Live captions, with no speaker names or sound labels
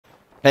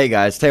Hey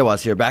guys,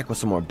 Teiwaz here, back with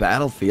some more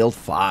Battlefield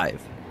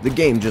 5. The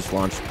game just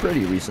launched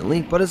pretty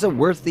recently, but is it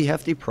worth the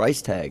hefty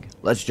price tag?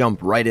 Let's jump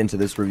right into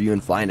this review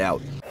and find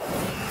out.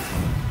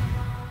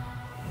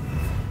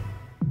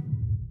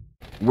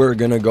 We're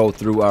gonna go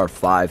through our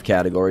 5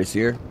 categories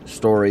here: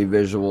 story,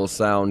 visual,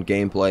 sound,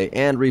 gameplay,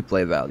 and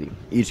replay value.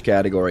 Each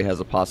category has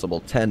a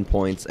possible 10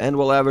 points, and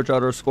we'll average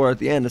out our score at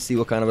the end to see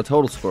what kind of a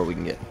total score we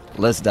can get.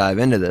 Let's dive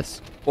into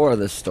this. For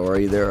this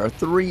story, there are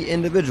 3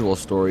 individual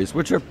stories,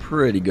 which are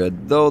pretty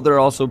good, though they're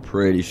also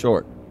pretty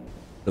short.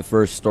 The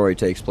first story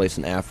takes place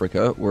in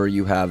Africa, where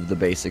you have the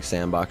basic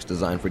sandbox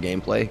designed for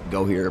gameplay.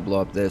 Go here, blow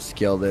up this,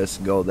 kill this,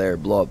 go there,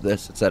 blow up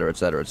this, etc,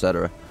 etc,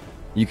 etc.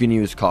 You can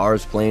use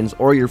cars, planes,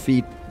 or your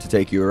feet to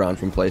take you around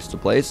from place to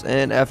place,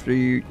 and after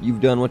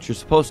you've done what you're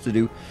supposed to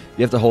do,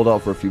 you have to hold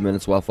out for a few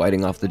minutes while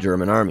fighting off the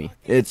German army.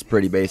 It's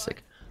pretty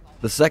basic.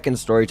 The second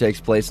story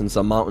takes place in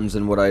some mountains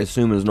in what I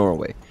assume is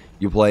Norway.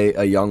 You play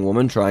a young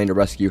woman trying to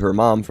rescue her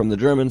mom from the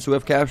Germans who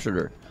have captured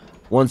her.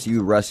 Once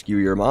you rescue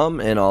your mom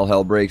and all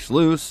hell breaks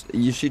loose,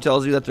 she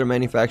tells you that they're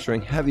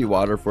manufacturing heavy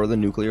water for the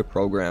nuclear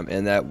program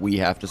and that we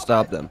have to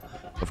stop them.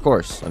 Of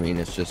course, I mean,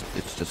 it's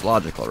just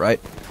logical, right?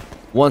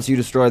 Once you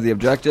destroy the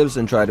objectives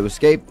and try to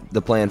escape,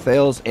 the plan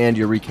fails and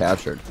you're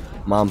recaptured.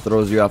 Mom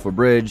throws you off a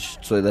bridge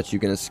so that you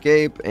can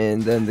escape,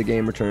 and then the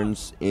game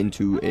returns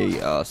into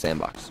a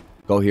sandbox.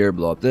 Go here,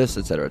 blow up this,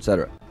 etc,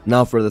 etc.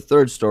 Now for the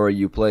third story,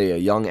 you play a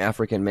young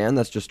African man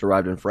that's just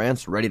arrived in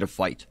France, ready to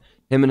fight.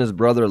 Him and his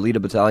brother lead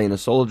a battalion of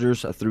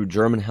soldiers through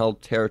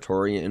German-held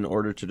territory in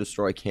order to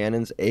destroy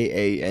cannons,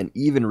 AA, and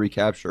even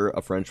recapture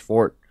a French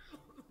fort.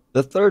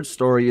 The third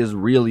story is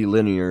really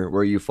linear,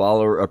 where you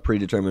follow a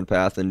predetermined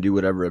path and do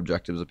whatever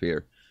objectives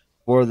appear.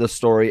 For the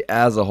story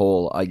as a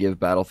whole, I give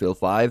Battlefield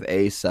 5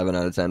 a 7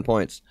 out of 10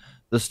 points.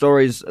 The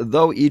stories,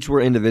 though each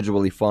were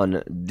individually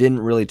fun,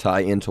 didn't really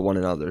tie into one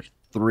another.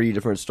 3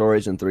 different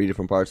stories in 3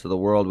 different parts of the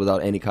world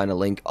without any kind of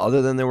link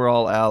other than they were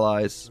all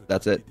allies.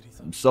 That's it.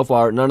 So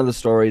far, none of the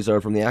stories are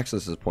from the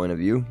ASUS point of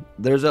view.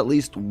 There's at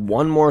least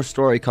one more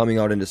story coming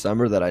out in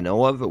December that I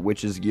know of,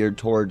 which is geared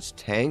towards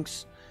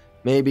tanks.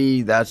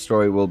 Maybe that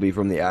story will be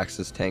from the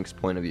ASUS tanks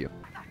point of view.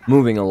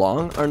 Moving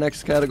along, our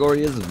next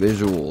category is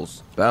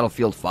visuals.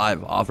 Battlefield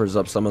 5 offers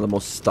up some of the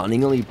most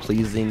stunningly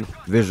pleasing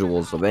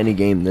visuals of any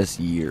game this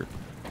year.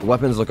 The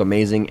weapons look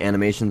amazing,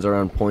 animations are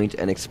on point,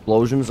 and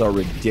explosions are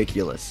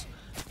ridiculous.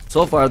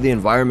 So far, the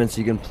environments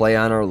you can play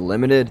on are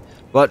limited,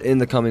 but in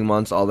the coming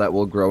months, all that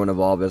will grow and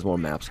evolve as more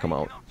maps come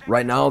out.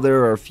 Right now,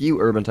 there are a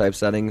few urban-type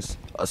settings,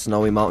 a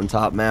snowy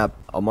mountaintop map,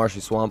 a marshy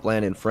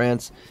swampland in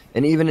France,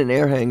 and even an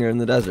air hangar in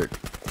the desert.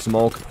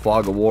 Smoke,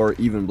 fog of war,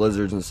 even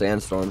blizzards and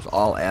sandstorms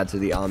all add to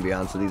the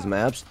ambiance of these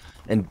maps,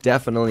 and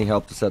definitely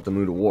help to set the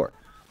mood of war.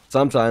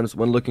 Sometimes,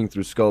 when looking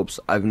through scopes,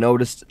 I've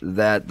noticed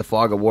that the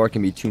fog of war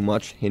can be too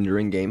much,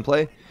 hindering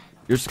gameplay.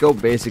 Your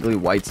scope basically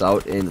whites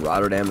out in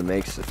Rotterdam and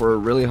makes for a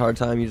really hard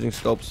time using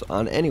scopes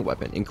on any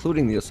weapon,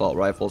 including the assault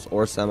rifles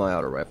or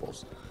semi-auto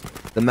rifles.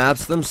 The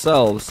maps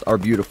themselves are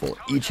beautiful,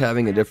 each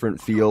having a different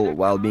feel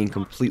while being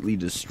completely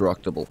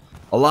destructible.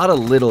 A lot of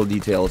little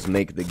details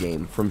make the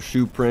game, from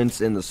shoe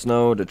prints in the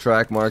snow to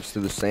track marks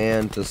through the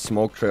sand to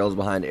smoke trails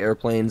behind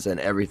airplanes and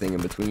everything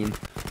in between.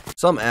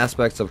 Some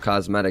aspects of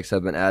cosmetics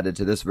have been added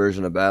to this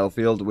version of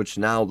Battlefield, which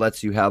now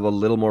lets you have a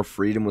little more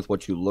freedom with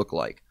what you look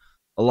like.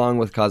 Along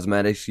with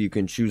cosmetics, you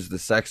can choose the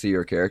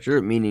sexier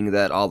character, meaning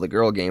that all the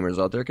girl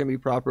gamers out there can be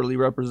properly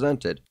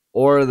represented,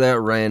 or that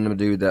random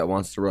dude that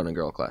wants to run a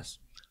girl class.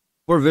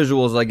 For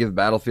visuals, I give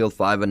Battlefield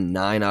 5 a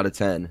 9 out of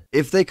 10.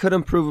 If they could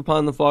improve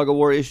upon the fog of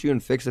war issue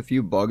and fix a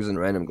few bugs and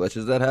random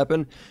glitches that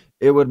happen,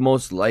 it would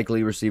most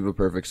likely receive a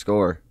perfect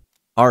score.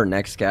 Our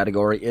next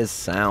category is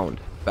sound.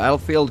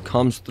 Battlefield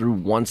comes through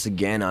once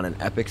again on an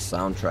epic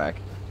soundtrack.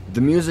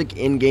 The music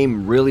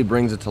in-game really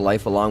brings it to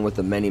life, along with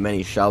the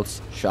many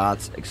shouts,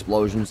 shots,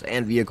 explosions,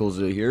 and vehicles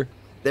you hear.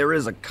 There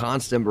is a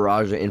constant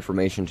barrage of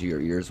information to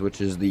your ears,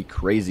 which is the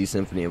crazy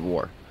symphony of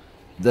war.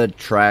 The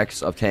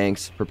tracks of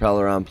tanks,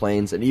 propeller on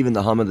planes, and even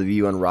the hum of the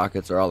V1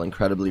 rockets are all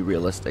incredibly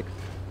realistic.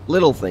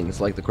 Little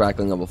things like the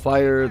crackling of a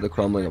fire, the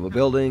crumbling of a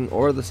building,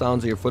 or the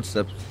sounds of your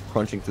footsteps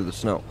crunching through the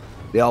snow.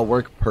 They all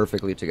work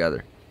perfectly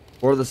together.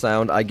 For the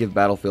sound, I give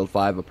Battlefield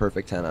 5 a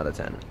perfect 10 out of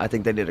 10. I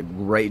think they did a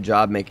great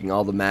job making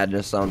all the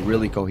madness sound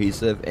really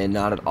cohesive and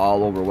not at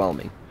all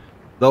overwhelming.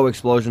 Though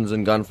explosions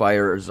and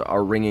gunfires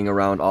are ringing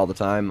around all the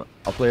time,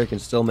 a player can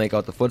still make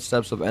out the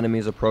footsteps of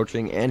enemies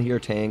approaching and hear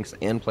tanks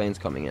and planes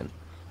coming in.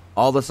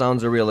 All the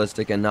sounds are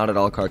realistic and not at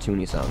all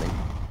cartoony sounding.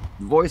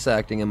 Voice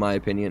acting, in my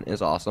opinion,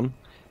 is awesome.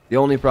 The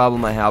only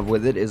problem I have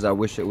with it is I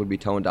wish it would be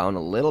toned down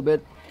a little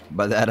bit.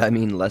 By that I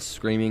mean less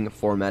screaming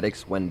for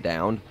medics when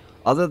downed.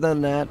 Other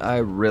than that, I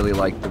really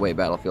like the way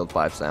Battlefield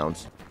 5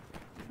 sounds.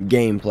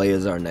 Gameplay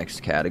is our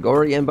next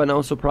category, and by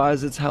no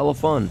surprise, it's hella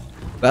fun.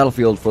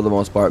 Battlefield, for the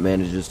most part,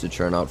 manages to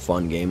churn out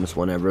fun games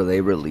whenever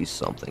they release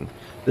something.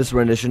 This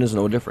rendition is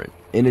no different.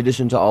 In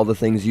addition to all the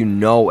things you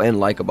know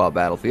and like about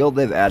Battlefield,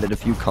 they've added a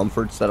few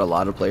comforts that a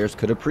lot of players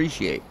could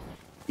appreciate.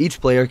 Each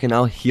player can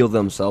now heal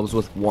themselves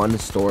with one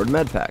stored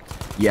med pack.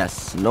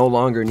 Yes, no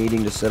longer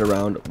needing to sit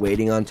around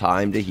waiting on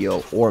time to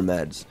heal or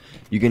meds.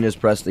 You can just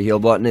press the heal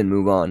button and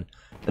move on.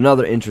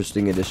 Another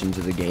interesting addition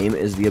to the game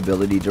is the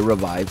ability to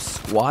revive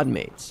squad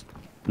mates.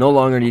 No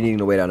longer needing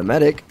to wait on a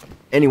medic,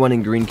 anyone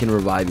in green can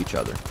revive each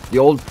other. The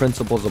old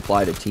principles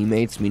apply to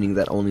teammates, meaning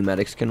that only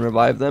medics can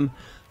revive them,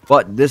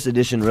 but this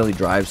addition really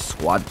drives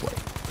squad play.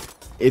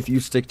 If you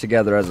stick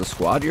together as a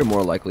squad, you're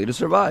more likely to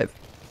survive.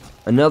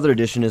 Another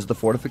addition is the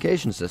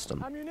fortification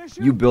system.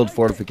 You build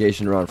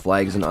fortification around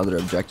flags and other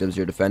objectives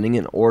you're defending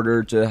in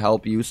order to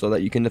help you so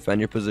that you can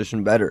defend your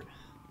position better.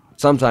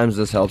 Sometimes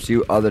this helps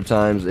you, other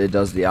times it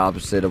does the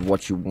opposite of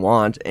what you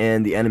want,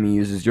 and the enemy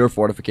uses your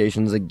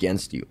fortifications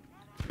against you.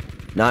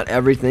 Not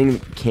everything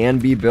can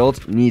be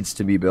built needs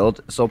to be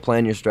built, so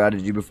plan your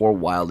strategy before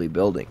wildly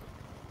building.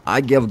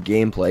 I give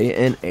gameplay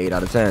an 8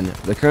 out of 10.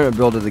 The current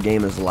build of the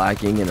game is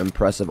lacking an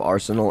impressive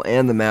arsenal,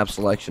 and the map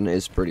selection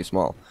is pretty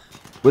small.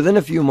 Within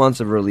a few months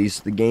of release,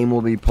 the game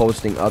will be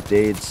posting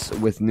updates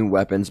with new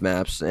weapons,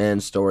 maps,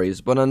 and stories,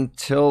 but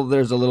until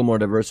there's a little more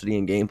diversity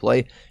in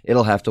gameplay,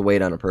 it'll have to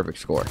wait on a perfect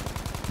score.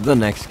 The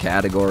next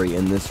category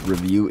in this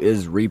review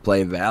is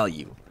replay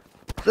value.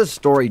 This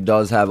story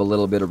does have a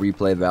little bit of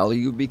replay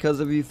value because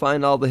if you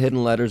find all the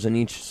hidden letters in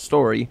each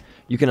story,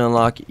 you can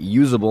unlock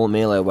usable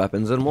melee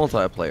weapons in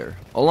multiplayer.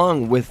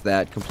 Along with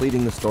that,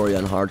 completing the story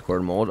on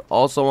hardcore mode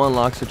also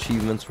unlocks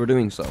achievements for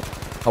doing so.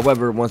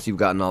 However, once you've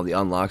gotten all the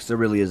unlocks, there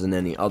really isn't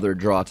any other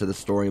draw to the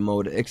story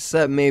mode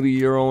except maybe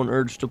your own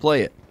urge to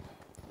play it.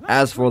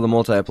 As for the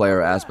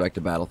multiplayer aspect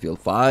of Battlefield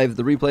 5,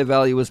 the replay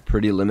value is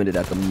pretty limited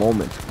at the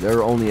moment. There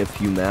are only a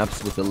few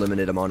maps with a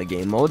limited amount of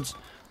game modes.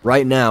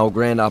 Right now,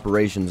 Grand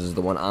Operations is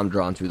the one I'm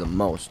drawn to the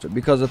most,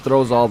 because it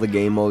throws all the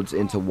game modes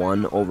into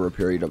one over a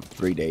period of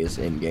 3 days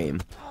in-game.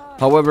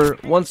 However,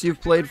 once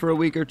you've played for a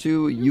week or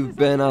two, you've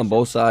been on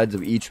both sides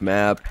of each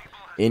map,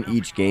 in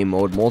each game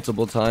mode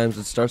multiple times,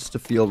 it starts to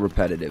feel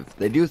repetitive.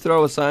 They do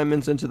throw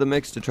assignments into the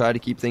mix to try to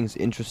keep things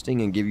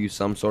interesting and give you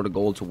some sort of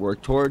goal to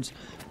work towards,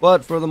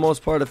 but for the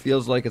most part it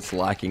feels like it's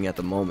lacking at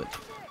the moment.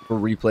 For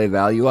replay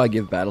value, I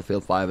give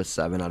Battlefield 5 a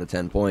 7 out of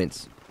 10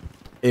 points.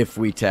 If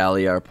we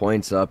tally our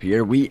points up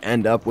here, we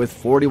end up with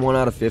 41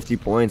 out of 50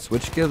 points,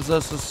 which gives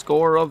us a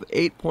score of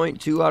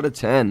 8.2 out of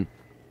 10.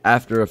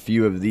 After a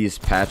few of these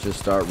patches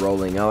start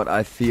rolling out,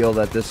 I feel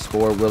that this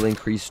score will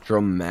increase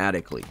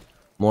dramatically.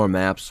 More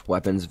maps,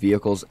 weapons,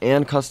 vehicles,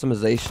 and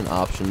customization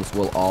options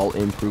will all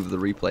improve the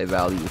replay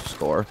value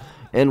score,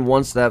 and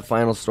once that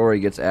final story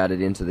gets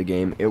added into the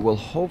game, it will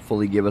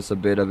hopefully give us a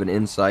bit of an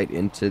insight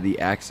into the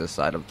access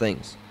side of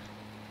things.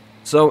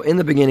 So, in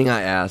the beginning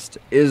I asked,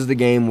 is the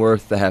game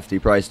worth the hefty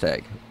price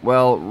tag?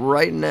 Well,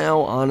 right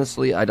now,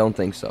 honestly, I don't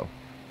think so.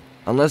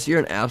 Unless you're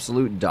an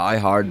absolute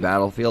die-hard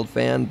Battlefield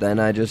fan, then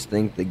I just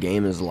think the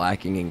game is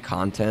lacking in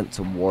content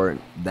to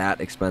warrant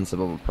that expensive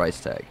of a price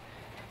tag.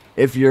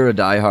 If you're a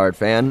die-hard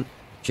fan,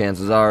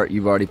 chances are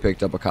you've already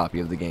picked up a copy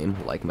of the game,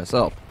 like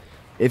myself.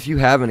 If you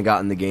haven't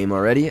gotten the game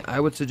already,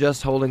 I would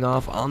suggest holding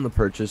off on the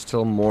purchase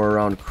till more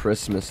around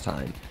Christmas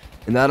time.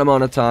 In that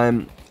amount of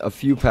time, a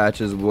few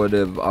patches would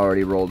have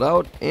already rolled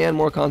out and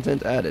more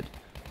content added.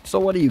 So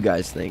what do you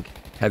guys think?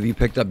 Have you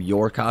picked up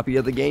your copy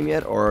of the game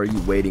yet, or are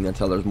you waiting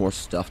until there's more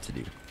stuff to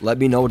do? Let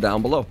me know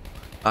down below.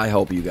 I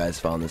hope you guys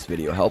found this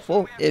video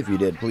helpful. If you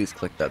did, please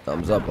click that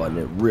thumbs up button.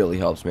 It really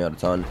helps me out a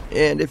ton.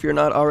 And if you're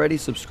not already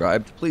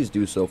subscribed, please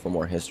do so for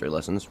more history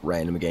lessons,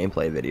 random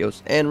gameplay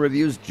videos, and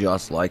reviews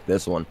just like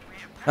this one.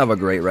 Have a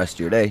great rest of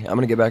your day. I'm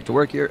going to get back to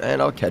work here,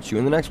 and I'll catch you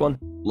in the next one.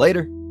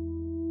 Later!